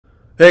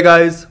Hey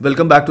guys,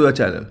 welcome back to our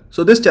channel.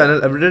 So this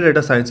channel, Everyday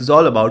Data Science, is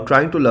all about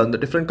trying to learn the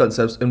different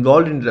concepts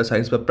involved in data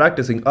science by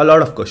practicing a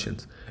lot of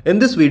questions. In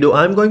this video,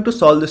 I am going to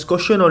solve this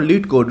question on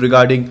LeetCode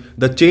regarding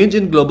the change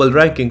in global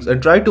rankings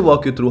and try to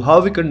walk you through how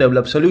we can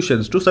develop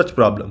solutions to such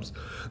problems.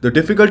 The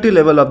difficulty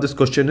level of this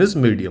question is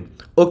medium.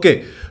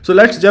 Okay, so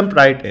let's jump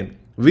right in.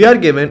 We are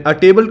given a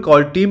table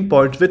called team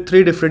points with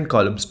three different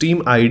columns: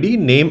 team ID,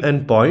 name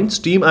and points.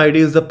 Team ID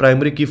is the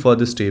primary key for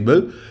this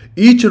table.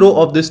 Each row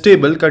of this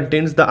table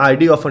contains the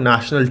ID of a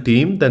national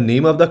team, the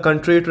name of the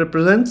country it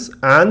represents,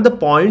 and the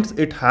points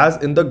it has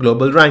in the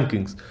global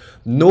rankings.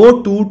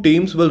 No two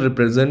teams will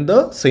represent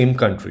the same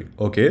country.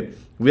 Okay.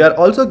 We are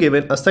also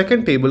given a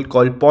second table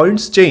called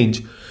points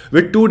change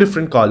with two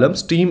different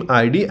columns, team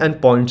ID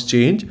and points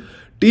change.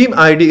 Team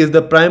ID is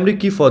the primary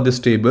key for this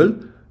table.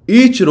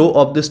 Each row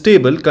of this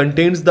table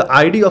contains the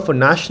ID of a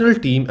national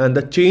team and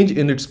the change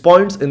in its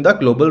points in the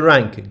global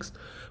rankings.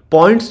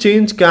 Points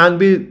change can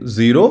be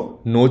 0,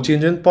 no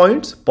change in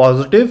points,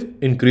 positive,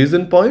 increase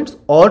in points,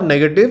 or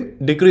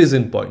negative, decrease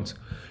in points.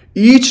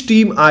 Each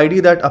team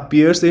ID that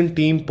appears in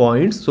team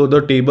points, so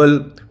the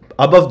table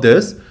above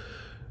this,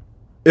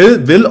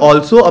 will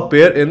also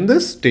appear in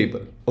this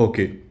table.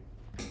 Okay.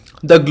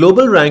 The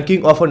global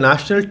ranking of a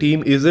national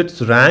team is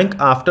its rank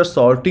after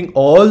sorting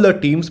all the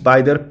teams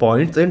by their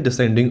points in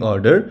descending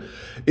order.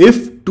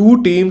 If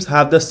two teams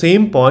have the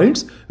same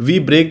points, we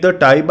break the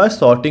tie by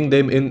sorting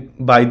them in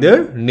by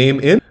their name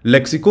in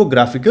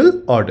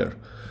lexicographical order.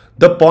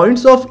 The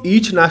points of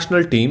each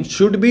national team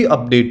should be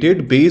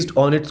updated based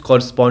on its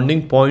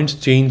corresponding points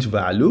change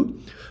value.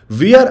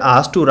 We are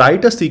asked to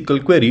write a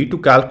SQL query to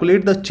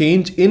calculate the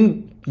change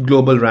in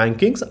global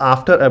rankings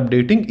after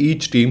updating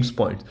each team's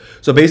points.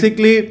 So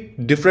basically,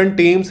 different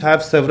teams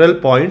have several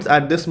points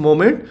at this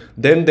moment.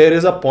 Then there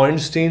is a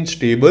points change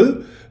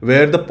table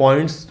where the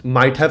points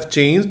might have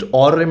changed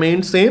or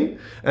remained same.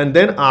 And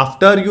then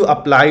after you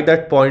apply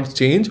that points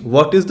change,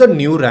 what is the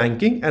new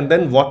ranking? And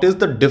then what is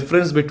the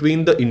difference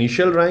between the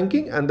initial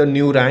ranking and the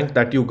new rank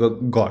that you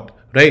got,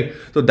 right?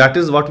 So that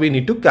is what we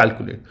need to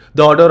calculate.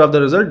 The order of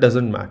the result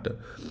doesn't matter.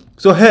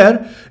 So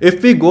here,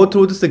 if we go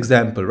through this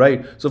example,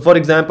 right? So for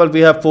example,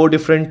 we have 4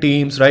 different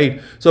teams, right?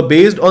 So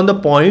based on the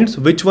points,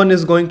 which one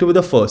is going to be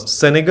the first?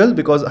 Senegal,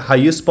 because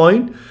highest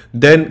point,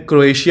 then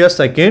Croatia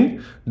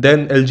second,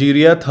 then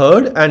Algeria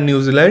third, and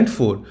New Zealand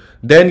 4.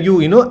 Then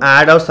you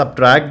add or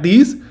subtract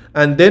these,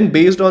 and then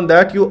based on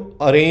that, you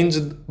arrange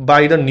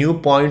by the new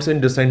points in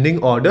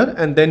descending order,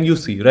 and then you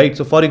see, right?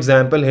 So for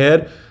example,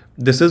 here,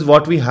 this is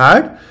what we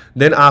had.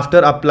 Then after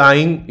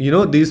applying,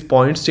 these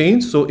points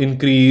change. So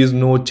increase,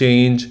 no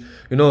change,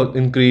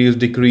 increase,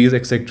 decrease,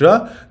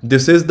 etc.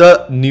 This is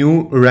the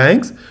new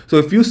ranks. So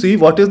if you see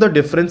what is the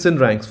difference in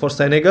ranks for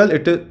Senegal,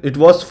 it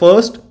was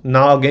first.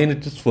 Now again,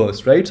 it is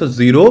first, right? So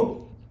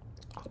 0.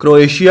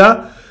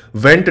 Croatia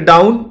went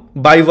down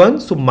by 1.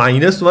 So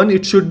 -1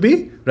 it should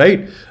be,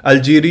 right?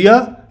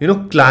 Algeria,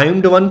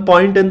 climbed 1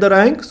 point in the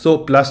rank. So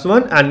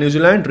 +1, and New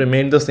Zealand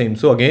remained the same.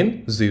 So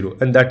again 0.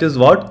 And that is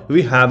what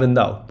we have in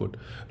the output,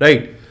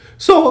 right?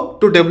 So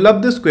to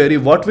develop this query,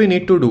 what we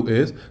need to do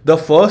is, the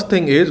first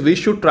thing is we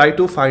should try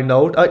to find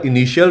out our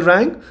initial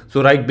rank.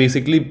 So right,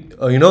 basically,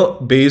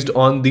 based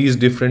on these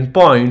different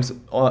points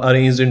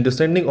arranged in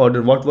descending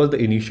order, what was the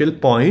initial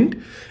point?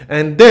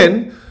 And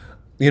then,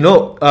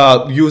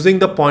 using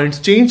the points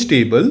change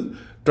table,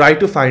 try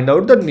to find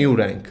out the new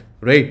rank,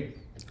 right?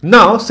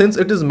 Now, since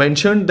it is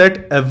mentioned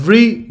that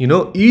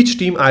each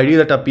team ID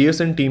that appears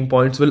in team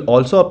points will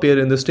also appear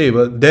in this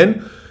table,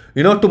 then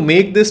to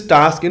make this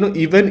task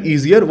even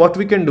easier, what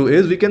we can do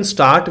is we can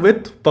start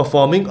with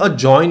performing a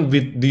join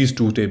with these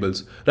two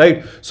tables,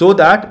 right? So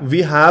that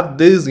we have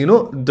this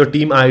the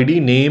team ID,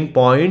 name,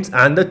 points,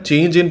 and the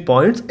change in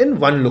points in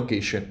one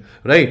location,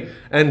 right?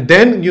 And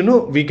then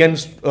we can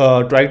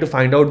try to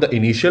find out the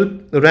initial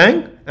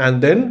rank and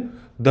then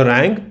the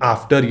rank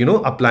after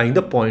applying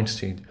the points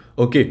change.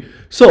 Okay,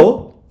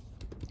 so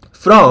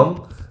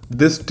from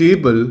this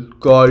table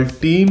called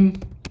team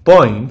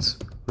points,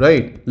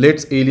 right,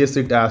 let's alias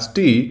it as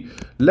T.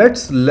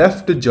 Let's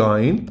left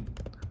join,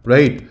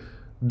 right,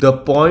 the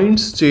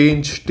points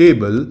change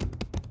table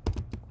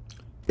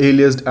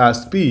aliased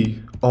as P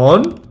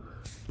on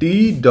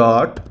T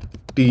dot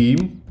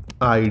team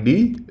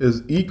ID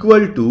is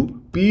equal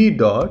to P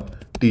dot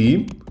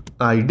team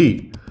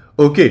ID.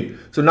 Okay,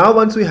 so now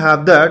once we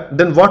have that,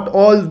 then what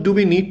all do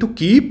we need to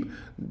keep?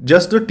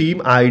 Just the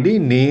team ID,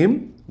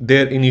 name,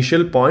 their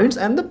initial points,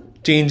 and the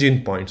change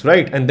in points,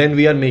 right? And then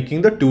we are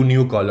making the 2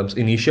 new columns,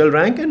 initial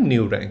rank and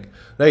new rank,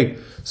 right?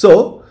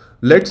 So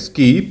let's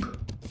keep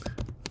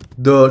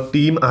the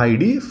team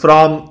ID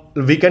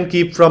we can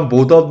keep from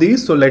both of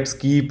these. So let's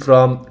keep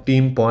from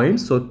team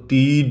points. So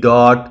T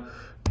dot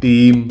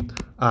team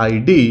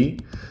ID.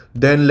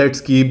 Then let's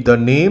keep the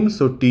name.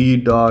 So T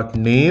dot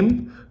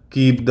name.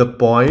 Keep the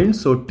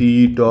points. So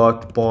T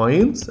dot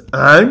points,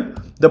 and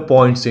the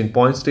points change.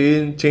 Points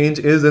change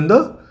is in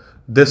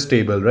this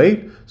table,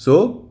 right?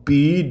 So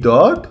P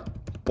dot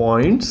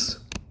points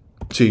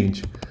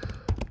change.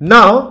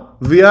 Now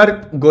we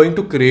are going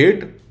to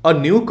create a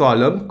new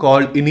column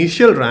called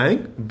initial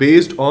rank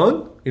based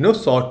on,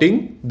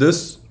 sorting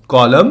this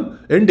column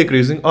in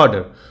decreasing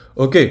order.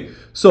 Okay,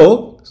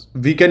 so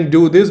we can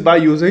do this by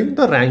using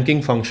the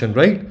ranking function,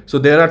 right? So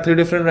there are three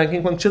different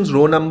ranking functions: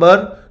 row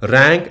number,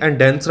 rank, and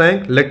dense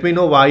rank. Let me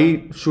know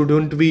why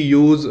shouldn't we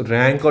use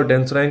rank or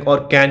dense rank,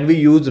 or can we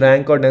use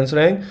rank or dense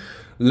rank?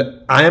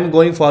 I am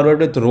going forward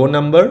with row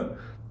number.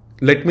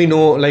 Let me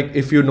know, like,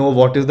 if you know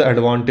what is the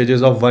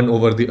advantages of one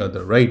over the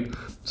other, right?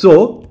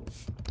 So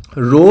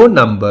row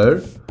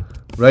number,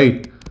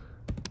 right?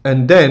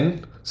 And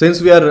then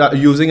since we are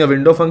using a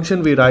window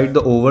function, we write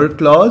the over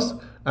clause.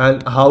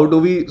 And how do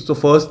we, so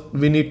first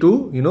we need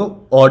to,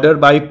 order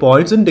by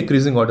points in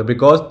decreasing order,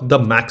 because the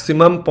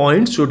maximum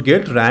points should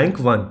get rank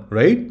 1,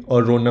 right?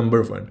 Or row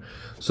number 1.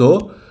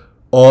 So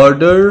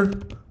order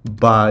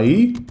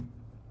by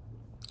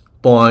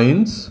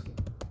points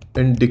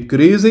in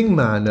decreasing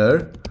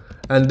manner.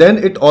 And then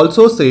it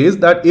also says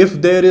that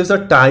if there is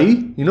a tie,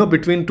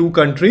 between two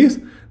countries,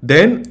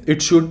 then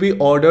it should be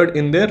ordered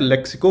in their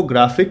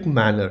lexicographic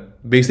manner,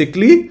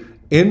 basically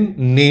in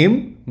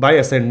name by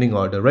ascending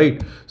order,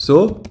 right?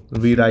 So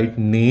we write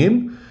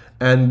name,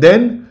 and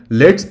then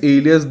let's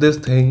alias this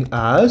thing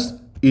as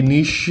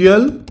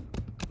initial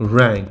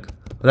rank,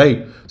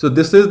 right? So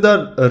this is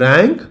the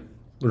rank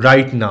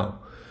right now.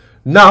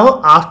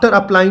 Now after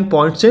applying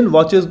point chain,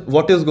 what is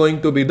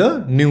going to be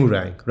the new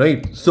rank,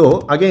 right?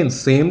 So again,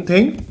 same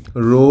thing,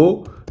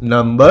 row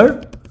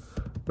number,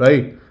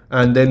 right?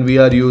 And then we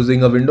are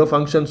using a window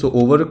function. So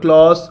over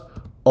clause,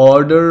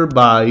 order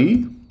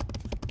by,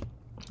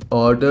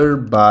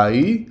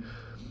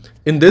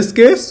 in this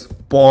case,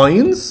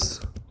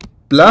 points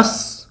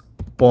plus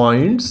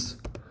points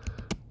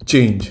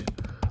change.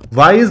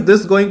 Why is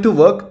this going to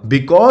work?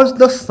 Because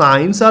the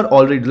signs are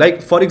already,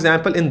 like, for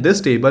example, in this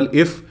table,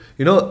 if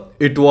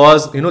it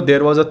was,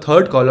 there was a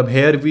third column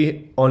here,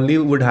 we only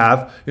would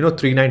have,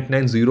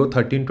 399, 0,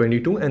 13,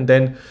 22, and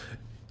then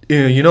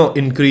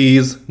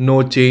increase,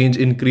 no change,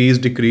 increase,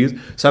 decrease,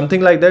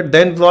 something like that.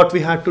 Then what we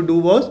had to do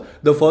was,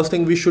 the first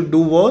thing we should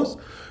do was,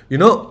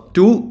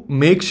 to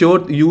make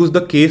sure, use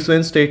the case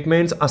when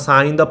statements,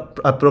 assign the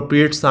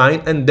appropriate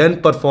sign, and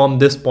then perform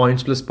this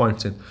points plus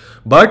points in.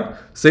 But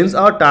since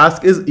our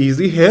task is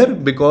easy here,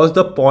 because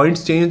the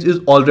points change is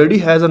already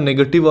has a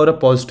negative or a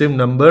positive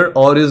number,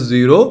 or is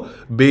 0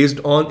 based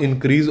on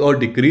increase or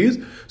decrease.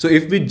 So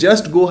if we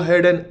just go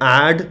ahead and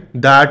add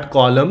that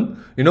column,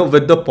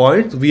 with the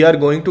points, we are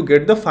going to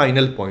get the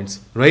final points,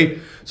 right?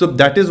 So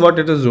that is what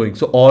it is doing.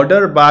 So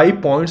order by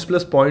points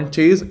plus point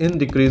change in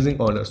decreasing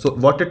order. So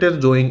what it is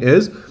doing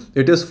is,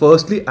 it is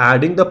firstly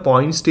adding the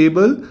points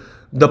table,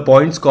 the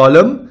points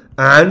column,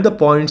 and the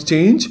points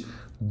change,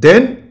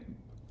 then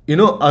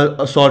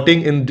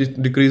sorting in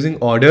decreasing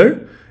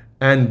order,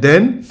 and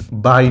then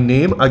by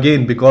name,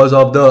 again because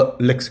of the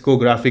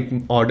lexicographic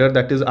order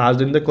that is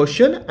asked in the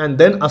question, and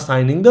then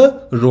assigning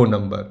the row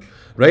number,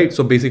 right?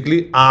 So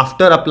basically,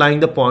 after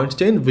applying the points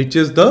chain, which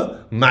is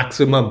the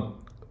maximum,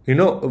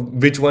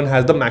 which one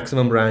has the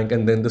maximum rank,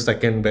 and then the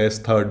second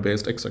best, third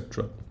best,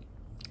 etc.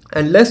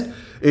 And let's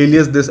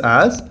alias this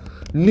as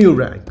new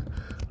rank,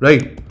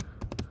 right?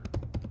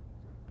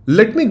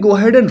 Let me go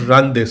ahead and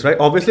run this, right?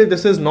 Obviously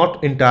this is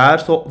not entire,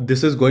 so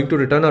this is going to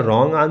return a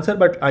wrong answer,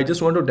 but I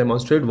just want to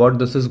demonstrate what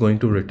this is going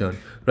to return,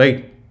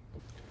 right?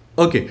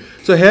 Okay,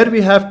 so here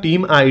we have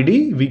team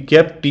ID. We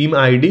kept team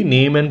ID,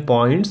 name and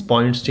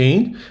points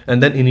change,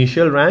 and then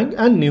initial rank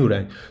and new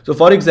rank. So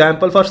for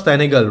example, for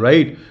Senegal,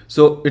 right?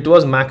 So it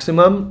was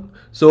maximum.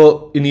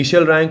 So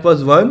initial rank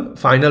was 1,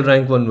 final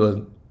rank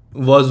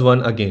was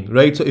 1 again,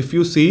 right? So if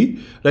you see,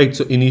 right,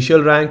 so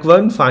initial rank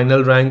 1,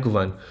 final rank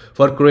 1.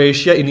 For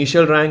Croatia,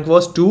 initial rank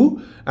was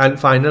 2 and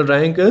final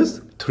rank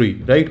is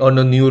 3, right? Or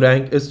the new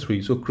rank is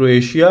 3. So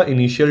Croatia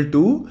initial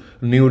 2,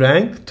 new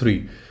rank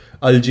 3.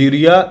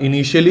 Algeria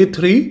initially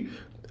 3,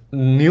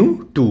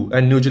 new 2,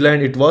 and New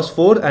Zealand it was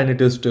 4 and it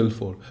is still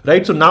 4,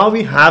 right? So now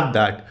we have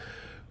that.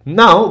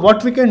 Now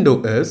what we can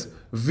do is,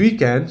 we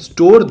can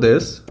store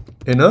this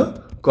in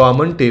a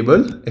common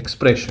table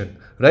expression,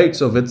 right?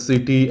 So with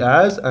city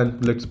as,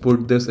 and let's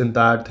put this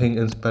entire thing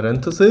in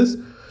parentheses.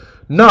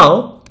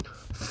 Now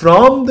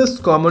from this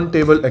common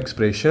table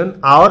expression,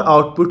 our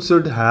output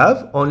should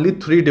have only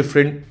 3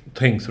 different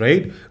things,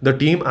 right? The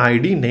team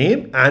ID,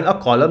 name, and a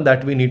column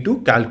that we need to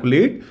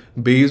calculate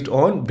based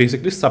on,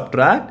 basically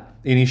subtract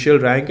initial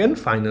rank and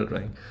final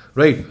rank,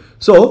 right?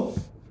 So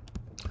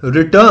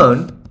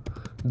return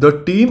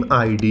the team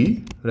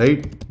ID,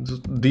 right?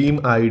 Team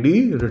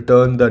ID,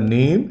 return the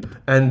name,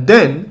 and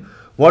then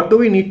what do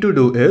we need to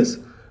do is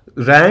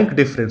rank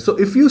difference. So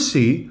if you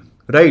see,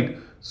 right,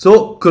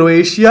 so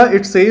Croatia,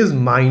 it says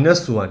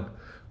 -1.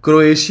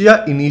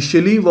 Croatia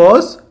initially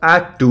was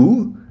at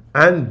 2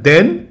 and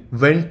then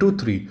went to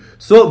 3.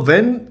 So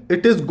when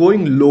it is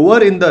going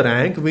lower in the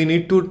rank, we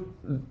need to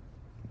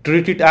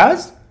treat it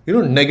as,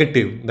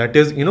 negative. That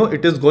is,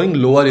 it is going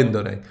lower in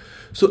the rank.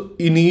 So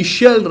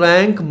initial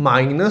rank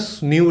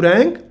minus new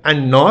rank,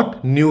 and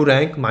not new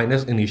rank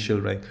minus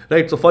initial rank,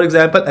 right? So for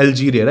example,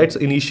 Algeria, right? So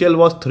initial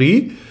was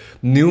 3,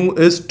 new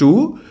is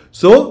 2.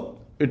 So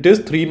it is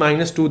 3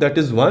 minus 2, that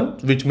is 1,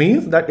 which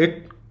means that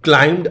it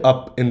climbed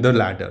up in the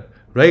ladder,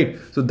 right?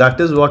 So that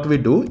is what we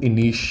do,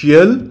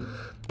 initial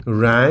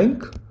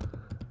rank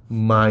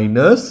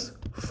minus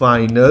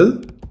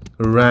final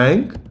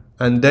rank,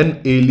 and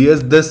then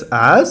alias this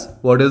as,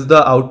 what is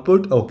the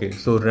output? Okay,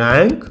 so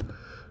rank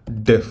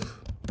diff.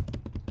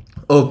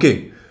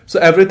 Okay, so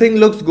everything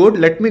looks good.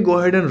 Let me go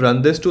ahead and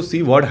run this to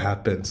see what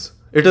happens.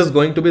 It is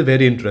going to be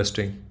very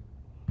interesting.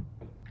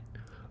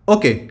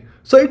 Okay,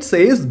 so it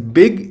says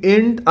big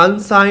int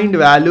unsigned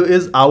value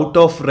is out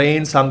of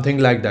range, something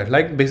like that.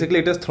 Like basically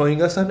it is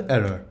throwing us an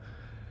error.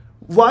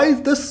 Why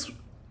is this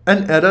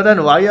an error,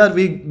 and why are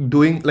we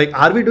doing, like,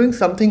 are we doing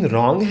something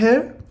wrong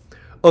here?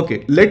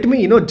 Okay, let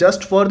me,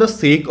 just for the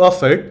sake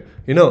of it,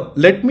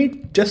 let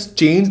me just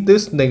change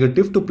this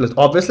negative to plus.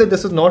 Obviously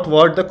this is not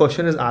what the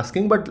question is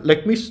asking, but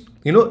let me,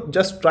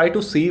 just try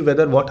to see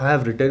whether what I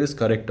have written is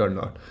correct or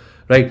not,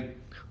 right?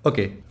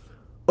 Okay.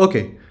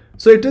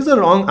 So it is a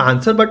wrong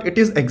answer, but it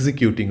is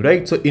executing,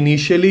 right? So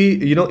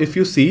initially, if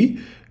you see,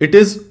 it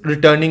is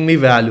returning me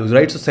values,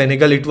 right? So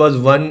Senegal, it was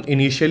 1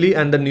 initially,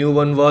 and the new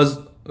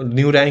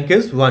rank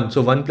is 1.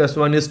 So 1 plus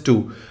 1 is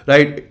 2,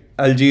 right?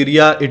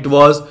 Algeria, it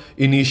was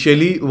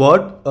initially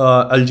what?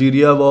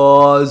 Algeria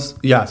was,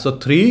 so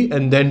 3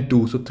 and then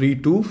 2. So 3,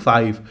 2,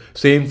 5.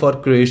 Same for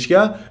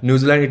Croatia. New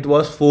Zealand, it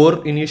was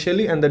 4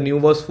 initially and the new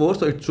was 4.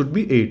 So it should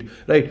be 8,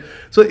 right?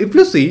 So if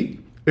you see,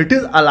 it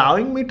is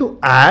allowing me to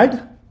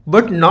add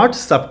but not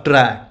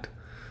subtract.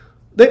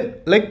 Then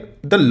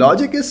like the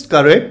logic is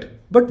correct,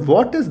 but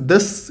what is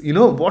this?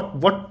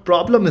 What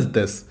problem is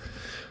this?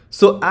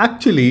 So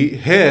actually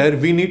here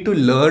we need to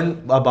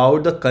learn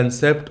about the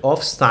concept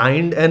of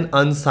signed and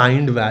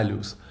unsigned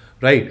values,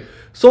 right?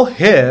 So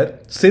here,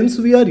 since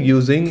we are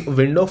using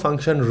window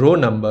function row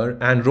number,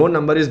 and row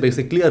number is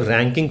basically a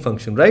ranking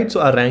function, right?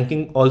 So our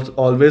ranking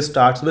always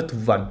starts with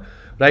 1,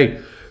 right?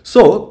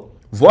 So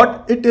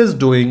what it is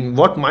doing,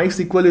 what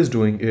MySQL is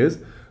doing is,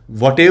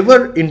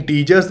 whatever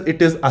integers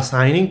it is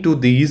assigning to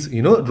these,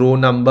 row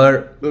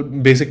number,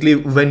 basically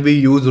when we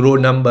use row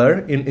number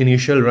in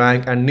initial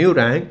rank and new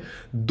rank,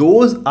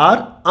 those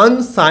are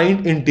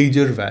unsigned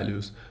integer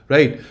values,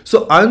 right?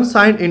 So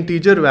unsigned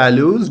integer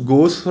values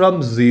goes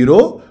from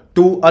 0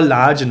 to a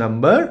large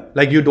number.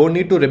 Like you don't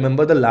need to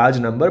remember the large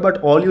number,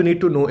 but all you need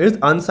to know is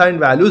unsigned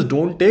values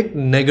don't take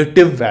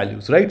negative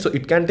values, right? So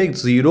it can take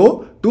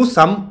 0 to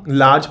some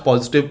large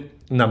positive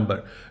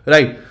number,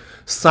 right?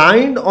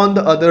 Signed, on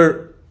the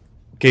other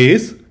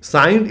case,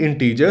 signed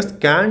integers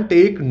can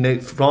take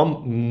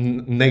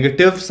from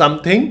negative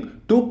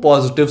something to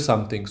positive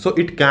something. So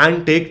it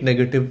can take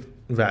negative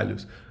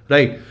values,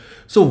 right?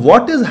 So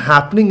what is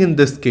happening in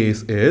this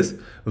case is,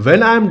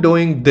 when I am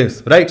doing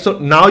this, right? So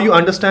now you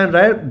understand,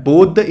 right?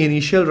 Both the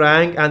initial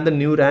rank and the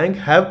new rank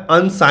have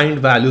unsigned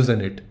values in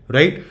it,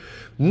 right?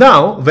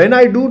 Now, when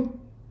I do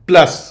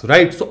plus,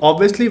 right? So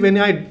obviously when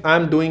I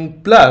am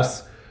doing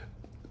plus,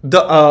 the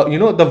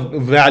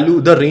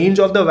the range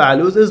of the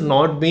values is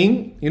not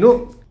being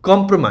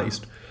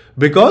compromised,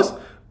 because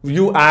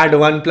you add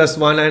 1 plus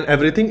 1 and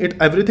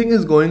everything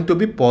is going to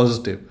be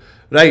positive,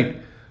 right?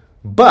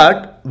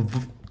 But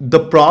the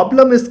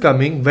problem is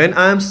coming when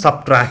I am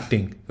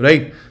subtracting,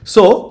 right?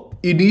 So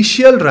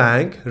initial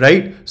rank,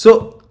 right?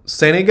 So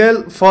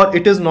Senegal, for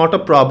it is not a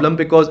problem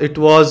because it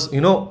was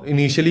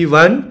initially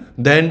 1,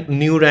 then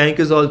new rank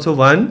is also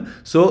 1,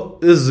 so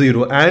is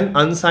 0, and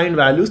unsigned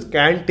values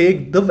can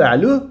take the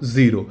value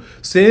 0.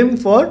 Same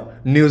for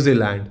New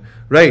Zealand,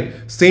 right?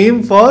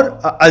 Same for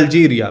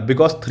Algeria,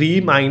 because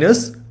 3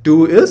 minus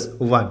 2 is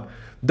 1.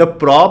 The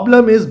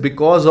problem is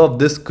because of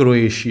this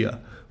Croatia.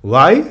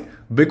 Why?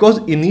 Because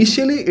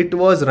initially it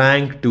was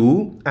rank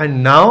 2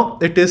 and now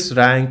it is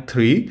rank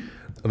 3.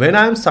 When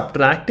I am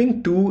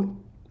subtracting 2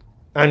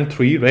 and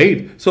 3,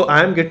 right? So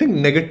I am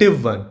getting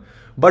 -1.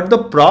 But the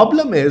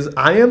problem is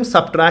I am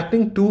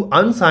subtracting 2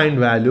 unsigned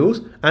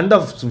values, and the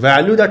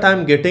value that I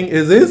am getting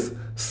is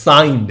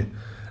signed,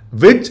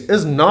 which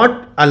is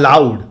not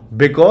allowed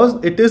because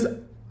it is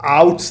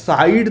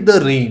outside the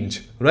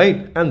range,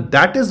 right? And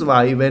that is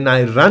why when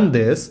I run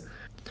this,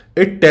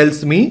 it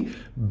tells me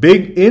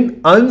big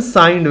in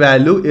unsigned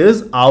value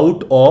is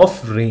out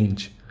of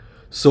range.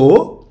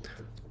 So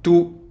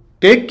to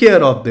take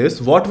care of this,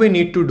 what we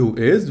need to do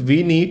is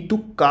we need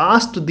to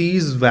cast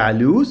these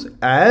values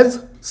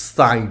as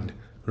signed,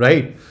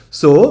 right?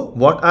 So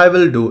what I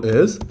will do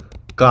is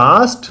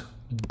cast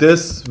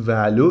this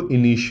value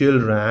initial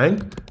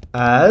rank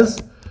as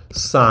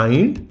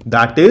signed.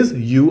 That is,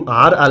 you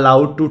are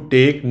allowed to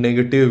take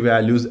negative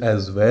values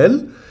as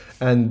well,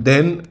 and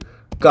then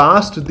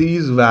cast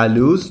these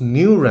values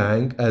new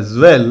rank as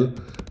well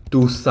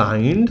to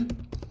signed,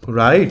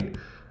 right?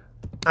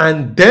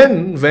 And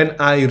then when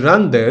I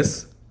run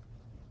this,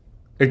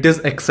 it is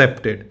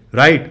accepted,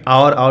 right?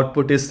 Our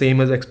output is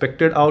same as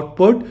expected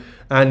output,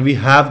 and we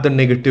have the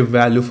negative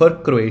value for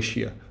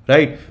Croatia,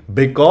 right?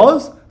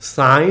 Because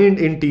signed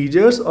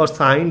integers or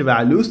signed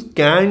values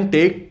can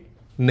take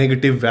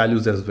negative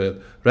values as well,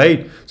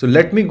 right? So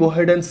let me go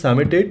ahead and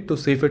submit it to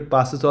see if it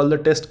passes all the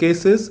test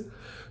cases.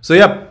 So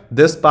yep,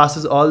 this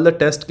passes all the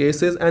test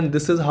cases, and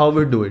this is how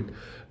we do it.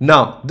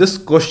 Now, this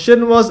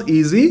question was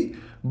easy,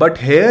 but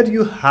here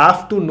you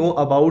have to know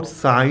about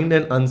signed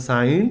and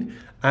unsigned,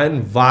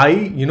 and why,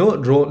 you know,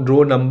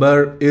 row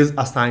number is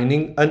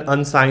assigning an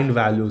unsigned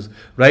values,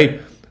 right?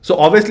 So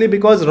obviously,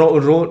 because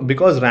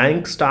because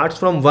rank starts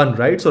from 1,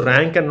 right? So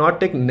rank cannot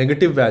take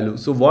negative value.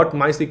 So what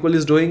MySQL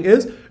is doing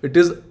is, it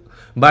is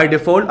by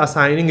default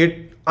assigning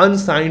it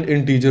unsigned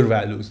integer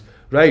values,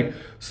 right?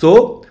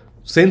 So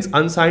since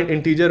unsigned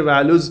integer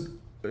values,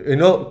 you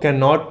know,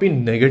 cannot be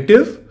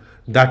negative,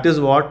 that is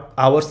what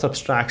our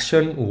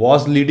subtraction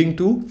was leading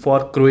to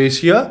for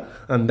Croatia,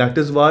 and that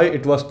is why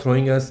it was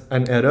throwing us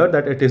an error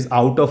that it is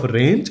out of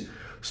range.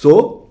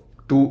 So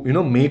to, you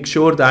know, make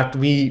sure that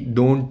we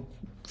don't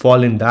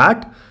fall in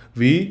that,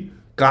 we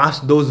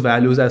cast those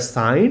values as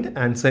signed,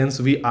 and since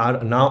we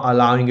are now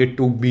allowing it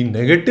to be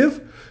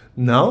negative,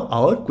 now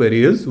our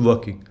query is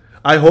working.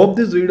 I hope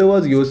this video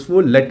was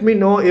useful. Let me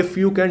know if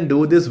you can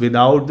do this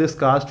without this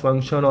cast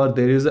function, or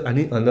there is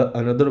any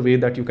another way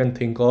that you can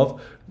think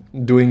of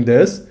doing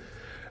this.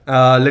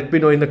 Let me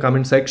know in the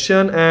comment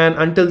section, and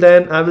until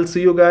then, I will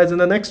see you guys in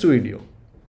the next video.